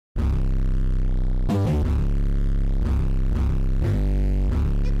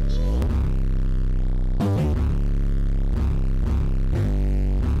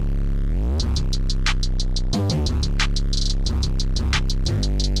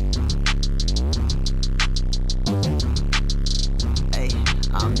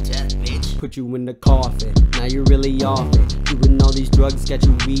put you in the coffin. Now you're really off it. Doing all these drugs got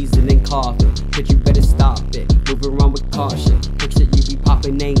you wheezing and coughing. But you better stop it. Move around with caution. Tricks that you be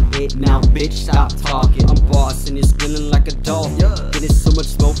popping ain't it. Now bitch, stop talking. I'm boss and you're spinning like a dolphin. Getting so much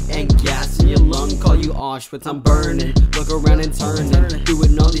smoke and gas in your lung. Call you Auschwitz, I'm burning. Look around and turning.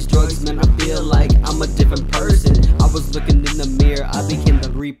 Doing all these drugs, man, I feel like I'm a different person. I was looking in the mirror, I became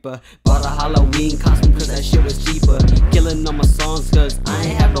the Reaper. Bought a Halloween costume cause that shit was cheaper. Killing all my songs cause I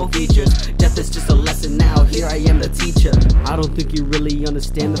ain't have no features. Death is just a lesson now, here I am the teacher. I don't think you really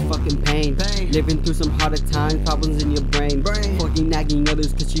understand the fucking pain. Living through some harder times, problems in your brain. Fucking nagging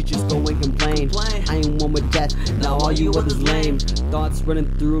others cause you just go and complain. I ain't one with death, now all you others lame. Thoughts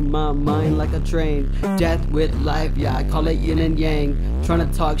running through my mind like a train. Death with life, yeah, I call it yin and yang. Trying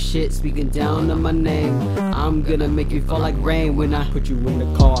to talk shit, speaking down on my name. I'm gonna make you fall like rain when I put you in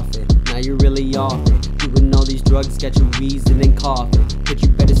the coffin. Now you're really off it. Doing all these drugs got you wheezing and coughing. But you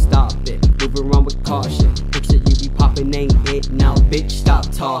better stop it. Move around with caution. Tricks that you be popping ain't it. Now bitch,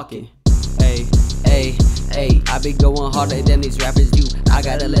 stop talking. Hey, hey, hey, I be going harder than these rappers do. I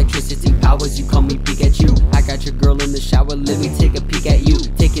got electricity powers, you call me Pikachu. I got your girl in the shower, let me take a peek at you.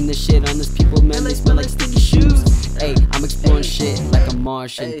 Taking the shit on these people, man, they smell like sticky shoes. Hey, I'm exploring shit like a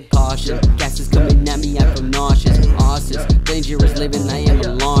Martian. Caution, gas is coming at me, I feel nauseous. Dangerous living, I am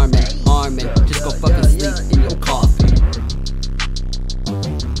alive.